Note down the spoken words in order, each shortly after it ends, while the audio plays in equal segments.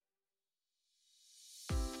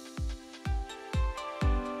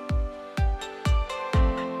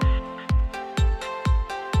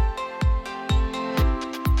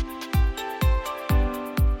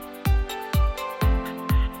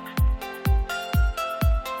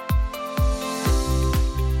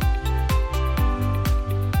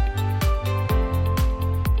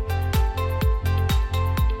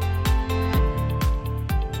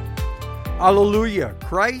Hallelujah.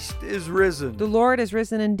 Christ is risen. The Lord is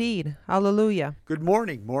risen indeed. Hallelujah. Good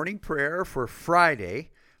morning. Morning prayer for Friday,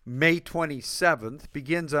 May 27th,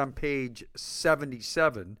 begins on page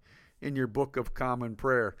 77 in your Book of Common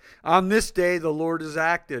Prayer. On this day the Lord has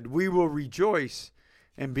acted. We will rejoice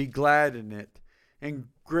and be glad in it. And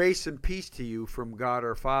grace and peace to you from God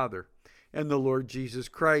our Father and the Lord Jesus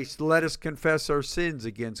Christ. Let us confess our sins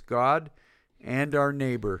against God and our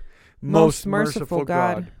neighbor. Most merciful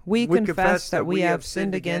God, we confess that we have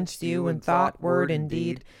sinned against you in thought, word, and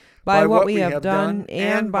deed, by what we have done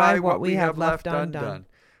and by what we have left undone.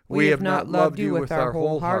 We have not loved you with our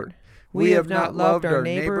whole heart. We have not loved our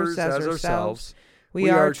neighbors as ourselves. We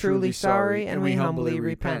are truly sorry, and we humbly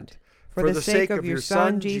repent. For the sake of your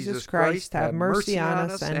Son, Jesus Christ, have mercy on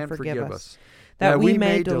us and forgive us, that we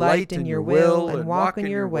may delight in your will and walk in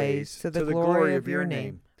your ways to the glory of your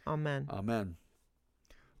name. Amen. Amen.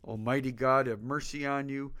 Almighty God, have mercy on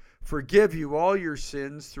you, forgive you all your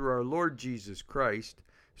sins through our Lord Jesus Christ,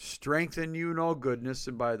 strengthen you in all goodness,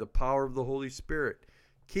 and by the power of the Holy Spirit,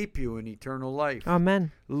 keep you in eternal life.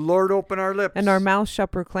 Amen. Lord, open our lips, and our mouth shall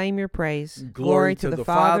proclaim your praise. Glory to the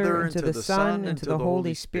Father, and to the Son, and to the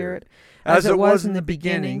Holy Spirit, as it was in the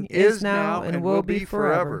beginning, is now, and will be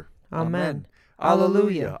forever. Amen.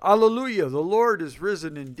 Alleluia. Alleluia. The Lord is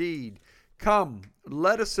risen indeed. Come,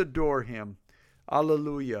 let us adore him.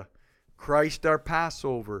 Alleluia. Christ our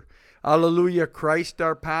Passover. Alleluia. Christ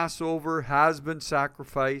our Passover has been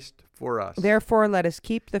sacrificed for us. Therefore let us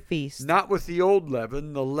keep the feast, not with the old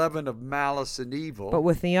leaven, the leaven of malice and evil, but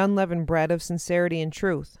with the unleavened bread of sincerity and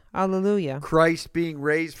truth. Alleluia. Christ, being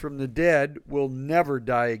raised from the dead, will never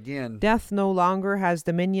die again. Death no longer has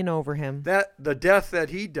dominion over him. The death that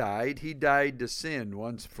he died to sin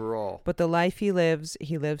once for all. But the life he lives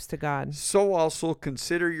to God. So also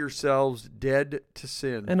consider yourselves dead to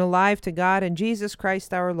sin, and alive to God in Jesus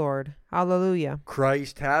Christ our Lord. Alleluia.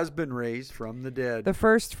 Christ has been raised from the dead, the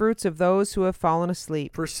first fruits of those who have fallen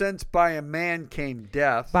asleep. For since by a man came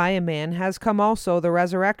death, by a man has come also the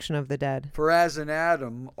resurrection of the dead. For as in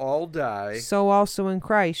Adam all die, so also in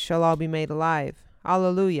Christ shall all be made alive.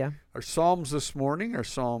 Alleluia. Our psalms this morning are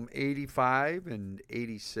Psalm 85 and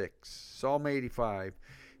 86. Psalm 85.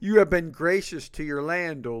 You have been gracious to your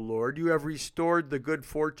land, O Lord. You have restored the good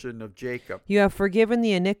fortune of Jacob. You have forgiven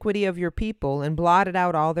the iniquity of your people and blotted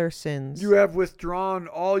out all their sins. You have withdrawn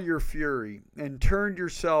all your fury and turned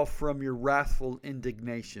yourself from your wrathful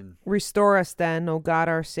indignation. Restore us then, O God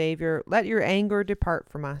our Savior. Let your anger depart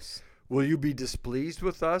from us. Will you be displeased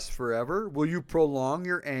with us forever? Will you prolong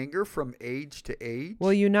your anger from age to age?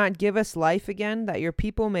 Will you not give us life again, that your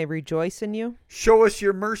people may rejoice in you? Show us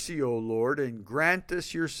your mercy, O Lord, and grant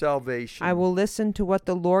us your salvation. I will listen to what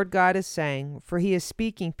the Lord God is saying, for he is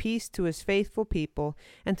speaking peace to his faithful people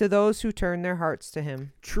and to those who turn their hearts to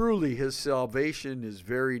him. Truly his salvation is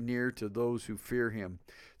very near to those who fear him,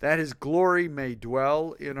 that his glory may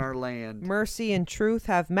dwell in our land. Mercy and truth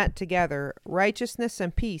have met together. Righteousness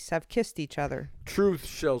and peace have kissed each other. Truth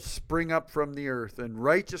shall spring up from the earth, and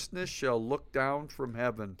righteousness shall look down from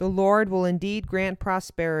heaven. The Lord will indeed grant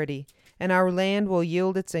prosperity, and our land will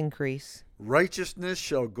yield its increase. Righteousness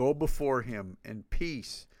shall go before him, and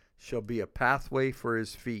peace shall be a pathway for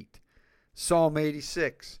his feet. Psalm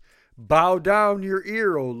 86. Bow down your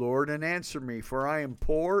ear, O Lord, and answer me, for I am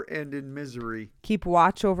poor and in misery. Keep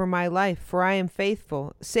watch over my life, for I am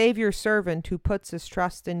faithful. Save your servant who puts his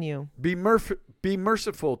trust in you. Be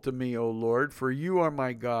merciful to me, O Lord, for you are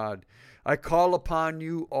my God. I call upon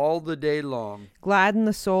you all the day long. Gladden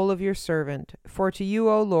the soul of your servant, for to you,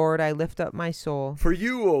 O Lord, I lift up my soul. For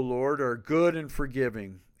you, O Lord, are good and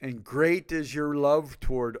forgiving, and great is your love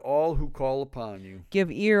toward all who call upon you. Give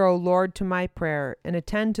ear, O Lord, to my prayer, and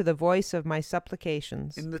attend to the voice of my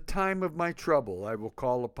supplications. In the time of my trouble I will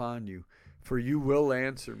call upon you, for you will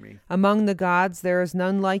answer me. Among the gods there is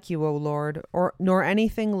none like you, O Lord, nor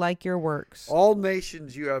anything like your works. All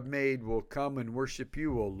nations you have made will come and worship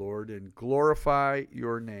you, O Lord, and glorify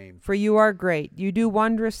your name. For you are great, you do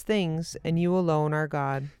wondrous things, and you alone are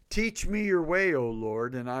God. Teach me your way, O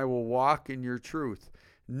Lord, and I will walk in your truth.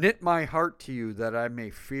 Knit my heart to you, that I may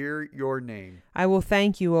fear your name. I will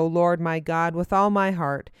thank you, O Lord my God, with all my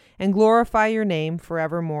heart, and glorify your name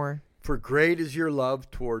forevermore. For great is your love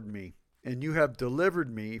toward me, and you have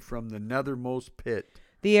delivered me from the nethermost pit.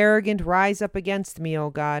 The arrogant rise up against me, O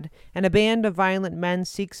God, and a band of violent men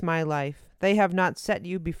seeks my life. They have not set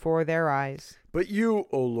you before their eyes. But you,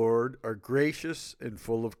 O Lord, are gracious and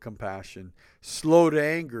full of compassion, slow to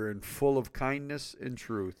anger and full of kindness and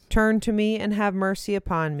truth. Turn to me and have mercy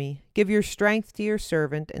upon me. Give your strength to your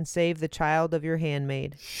servant and save the child of your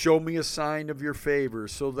handmaid. Show me a sign of your favor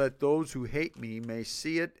so that those who hate me may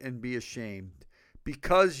see it and be ashamed.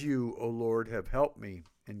 Because you, O Lord, have helped me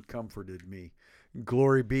and comforted me.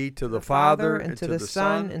 Glory be to the Father, and to the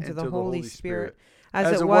Son, and to the Holy Spirit,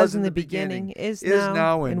 as it was in the beginning, is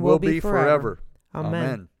now, and will be forever.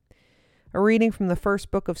 Amen. A reading from the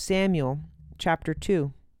first book of Samuel, chapter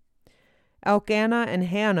 2. Elkanah and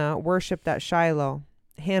Hannah worshipped at Shiloh.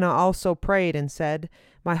 Hannah also prayed and said,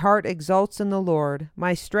 My heart exults in the Lord.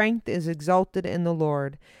 My strength is exalted in the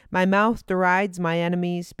Lord. My mouth derides my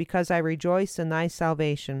enemies, because I rejoice in thy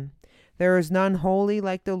salvation. There is none holy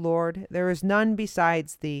like the Lord. There is none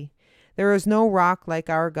besides thee. There is no rock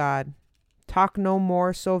like our God. Talk no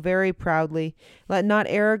more so very proudly. Let not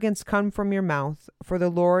arrogance come from your mouth, for the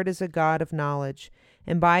Lord is a God of knowledge,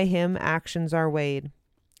 and by him actions are weighed.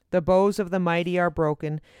 The bows of the mighty are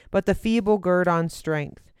broken, but the feeble gird on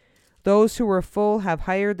strength. Those who were full have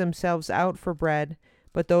hired themselves out for bread,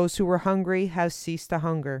 but those who were hungry have ceased to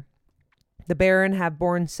hunger. The barren have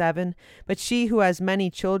borne 7, but she who has many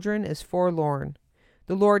children is forlorn.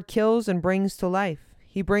 The Lord kills and brings to life.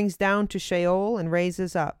 He brings down to Sheol and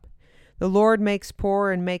raises up. The Lord makes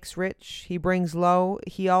poor and makes rich. He brings low,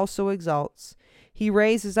 he also exalts. He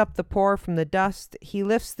raises up the poor from the dust. He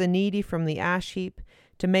lifts the needy from the ash heap,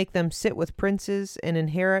 to make them sit with princes and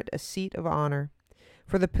inherit a seat of honor.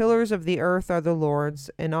 For the pillars of the earth are the Lord's,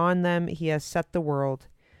 and on them he has set the world.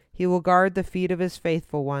 He will guard the feet of his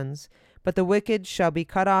faithful ones, but the wicked shall be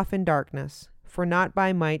cut off in darkness, for not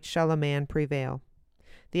by might shall a man prevail.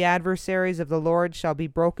 The adversaries of the Lord shall be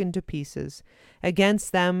broken to pieces.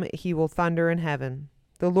 Against them he will thunder in heaven.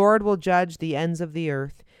 The Lord will judge the ends of the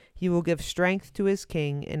earth. He will give strength to his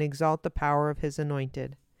king and exalt the power of his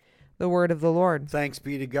anointed. The word of the Lord. Thanks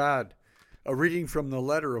be to God. A reading from the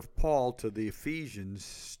letter of Paul to the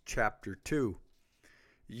Ephesians, chapter 2.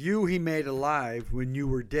 You he made alive when you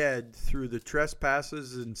were dead through the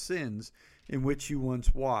trespasses and sins in which you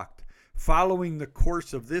once walked, following the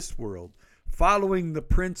course of this world, following the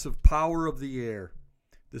prince of power of the air,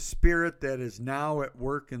 the spirit that is now at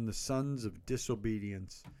work in the sons of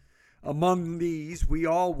disobedience. Among these we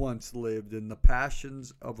all once lived in the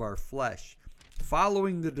passions of our flesh,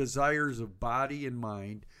 following the desires of body and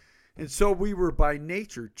mind, and so we were by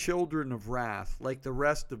nature children of wrath, like the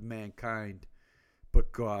rest of mankind.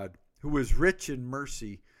 But God, who is rich in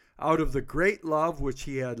mercy, out of the great love which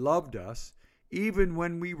he had loved us, even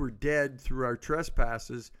when we were dead through our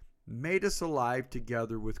trespasses, made us alive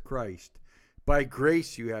together with Christ. By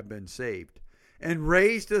grace you have been saved, and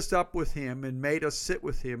raised us up with him, and made us sit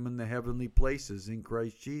with him in the heavenly places in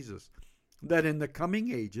Christ Jesus, that in the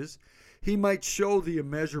coming ages he might show the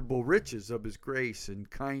immeasurable riches of his grace and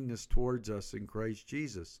kindness towards us in Christ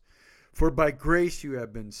Jesus. For by grace you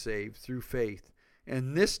have been saved through faith,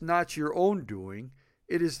 and this not your own doing,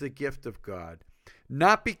 it is the gift of God,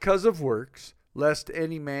 not because of works, lest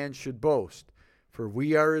any man should boast. For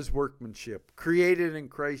we are his workmanship, created in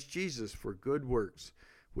Christ Jesus for good works,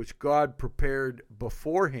 which God prepared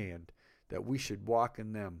beforehand that we should walk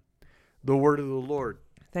in them. The word of the Lord.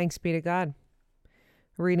 Thanks be to God.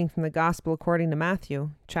 A reading from the Gospel according to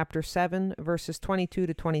Matthew, chapter 7, verses 22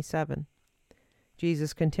 to 27.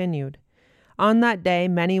 Jesus continued, On that day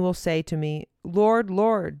many will say to me, Lord,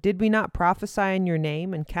 Lord, did we not prophesy in your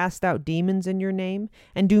name, and cast out demons in your name,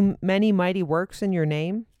 and do many mighty works in your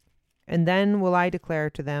name? And then will I declare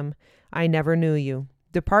to them, I never knew you.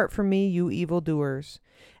 Depart from me, you evildoers.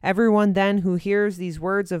 Everyone then who hears these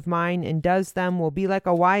words of mine and does them will be like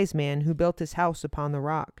a wise man who built his house upon the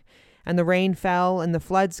rock. And the rain fell, and the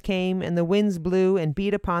floods came, and the winds blew and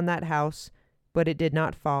beat upon that house, but it did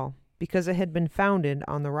not fall, because it had been founded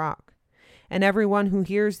on the rock. And everyone who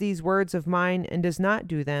hears these words of mine and does not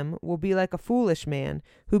do them will be like a foolish man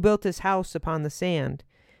who built his house upon the sand.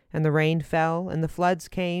 And the rain fell, and the floods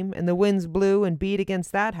came, and the winds blew and beat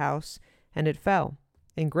against that house, and it fell,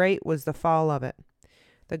 and great was the fall of it.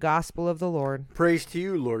 The Gospel of the Lord. Praise to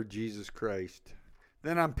you, Lord Jesus Christ.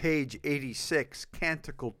 Then on page 86,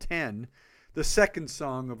 Canticle 10, the second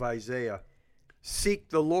song of Isaiah. Seek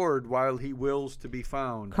the Lord while he wills to be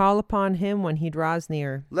found. Call upon him when he draws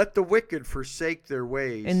near. Let the wicked forsake their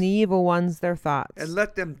ways, and the evil ones their thoughts. And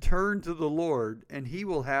let them turn to the Lord, and he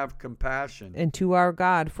will have compassion. And to our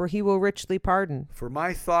God, for he will richly pardon. For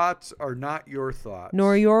my thoughts are not your thoughts,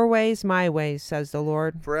 nor your ways my ways, says the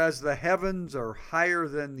Lord. For as the heavens are higher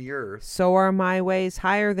than the earth, so are my ways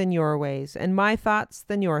higher than your ways, and my thoughts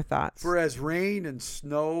than your thoughts. For as rain and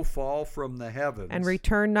snow fall from the heavens, and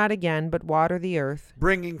return not again, but water the earth,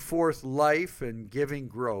 bringing forth life and giving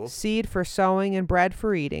growth, seed for sowing and bread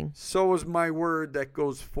for eating, so is my word that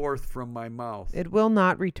goes forth from my mouth. It will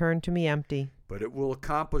not return to me empty, but it will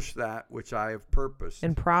accomplish that which I have purposed,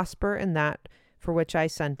 and prosper in that for which I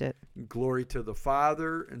sent it. Glory to the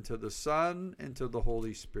Father, and to the Son, and to the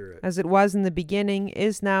Holy Spirit. As it was in the beginning,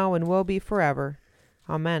 is now, and will be forever.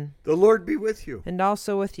 Amen. The Lord be with you. And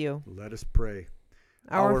also with you. Let us pray.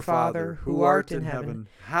 Our Father, who art in heaven,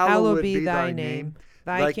 hallowed be thy name.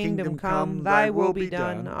 Thy kingdom come, thy will be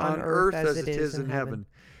done, on earth as it is in heaven.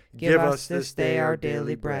 Give us this day our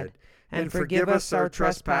daily bread, and forgive us our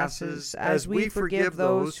trespasses, as we forgive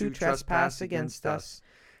those who trespass against us.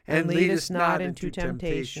 And lead us not into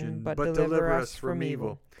temptation, but deliver us from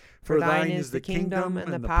evil. For thine is the kingdom,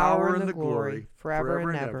 and the power, and the glory, forever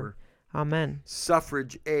and ever. Amen.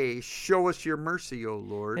 Suffrage A. Show us your mercy, O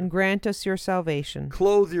Lord. And grant us your salvation.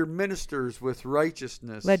 Clothe your ministers with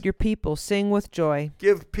righteousness. Let your people sing with joy.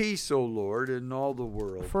 Give peace, O Lord, in all the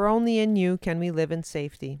world. For only in you can we live in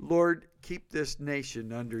safety. Lord, keep this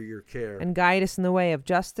nation under your care. And guide us in the way of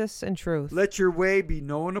justice and truth. Let your way be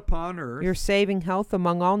known upon earth. Your saving health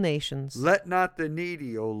among all nations. Let not the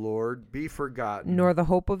needy, O Lord, be forgotten. Nor the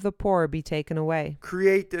hope of the poor be taken away.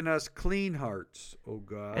 Create in us clean hearts, O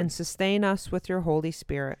God. And sustain us with your Holy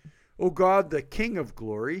Spirit. O God, the King of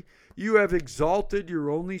glory, you have exalted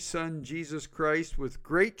your only Son, Jesus Christ, with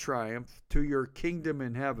great triumph to your kingdom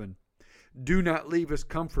in heaven. Do not leave us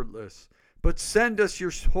comfortless, but send us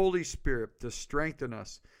your Holy Spirit to strengthen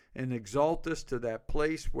us and exalt us to that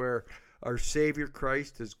place where our Savior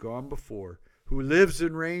Christ has gone before, who lives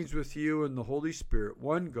and reigns with you in the Holy Spirit,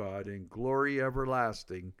 one God, in glory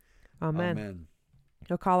everlasting. Amen. Amen.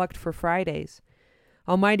 A collect for Fridays.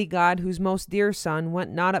 Almighty God, whose most dear Son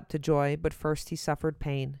went not up to joy, but first he suffered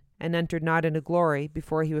pain, and entered not into glory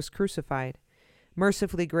before he was crucified,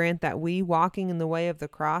 mercifully grant that we, walking in the way of the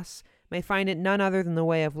cross, may find it none other than the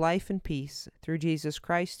way of life and peace, through Jesus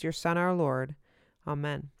Christ, your Son, our Lord.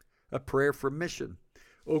 Amen. A prayer for mission.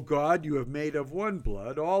 O God, you have made of one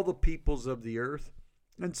blood all the peoples of the earth,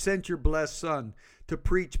 and sent your blessed Son to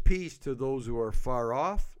preach peace to those who are far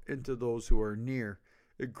off and to those who are near.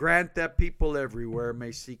 Grant that people everywhere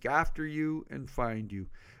may seek after you and find you.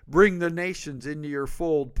 Bring the nations into your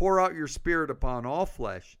fold. Pour out your Spirit upon all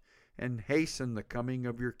flesh, and hasten the coming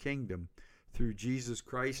of your kingdom. Through Jesus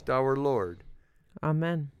Christ our Lord.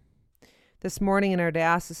 Amen. This morning in our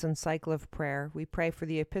diocesan cycle of prayer, we pray for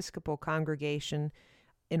the Episcopal congregation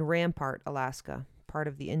in Rampart, Alaska, part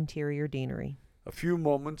of the Interior Deanery. A few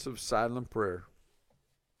moments of silent prayer.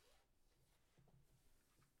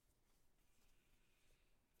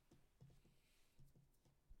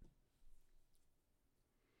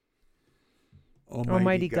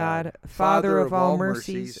 Almighty God, Father of all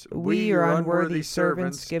mercies, we, your unworthy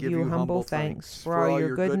servants, give you humble thanks for all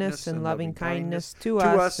your goodness and loving kindness to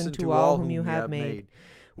us and to all whom you have made.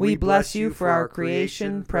 We bless you for our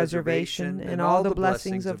creation, preservation, and all the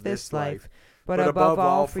blessings of this life, but above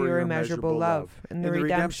all for your immeasurable love, and the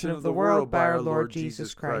redemption of the world by our Lord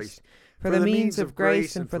Jesus Christ, for the means of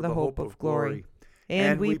grace and for the hope of glory.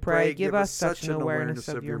 And we pray, give us such an awareness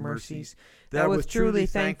of your mercies, that with truly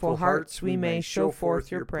thankful hearts we may show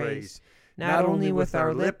forth your praise, not only with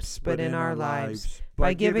our lips, but in our lives,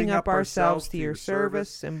 by giving up ourselves to your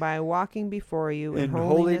service, and by walking before you in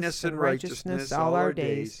holiness and righteousness all our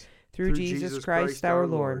days, through Jesus Christ our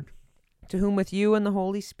Lord, to whom with you and the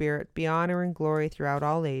Holy Spirit be honor and glory throughout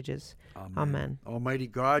all ages. Amen. Almighty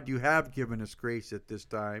God, you have given us grace at this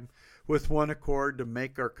time, with one accord, to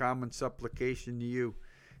make our common supplication to you.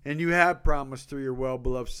 And you have promised through your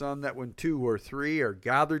well-beloved Son that when 2 or 3 are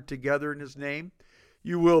gathered together in his name,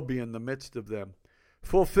 you will be in the midst of them.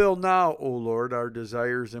 Fulfill now, O Lord, our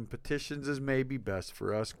desires and petitions as may be best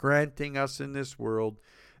for us, granting us in this world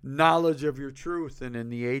knowledge of your truth, and in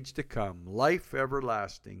the age to come, life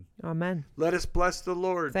everlasting. Amen. Let us bless the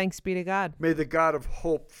Lord. Thanks be to God. May the God of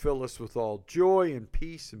hope fill us with all joy and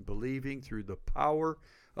peace in believing through the power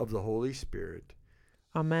of the Holy Spirit.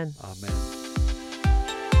 Amen. Amen.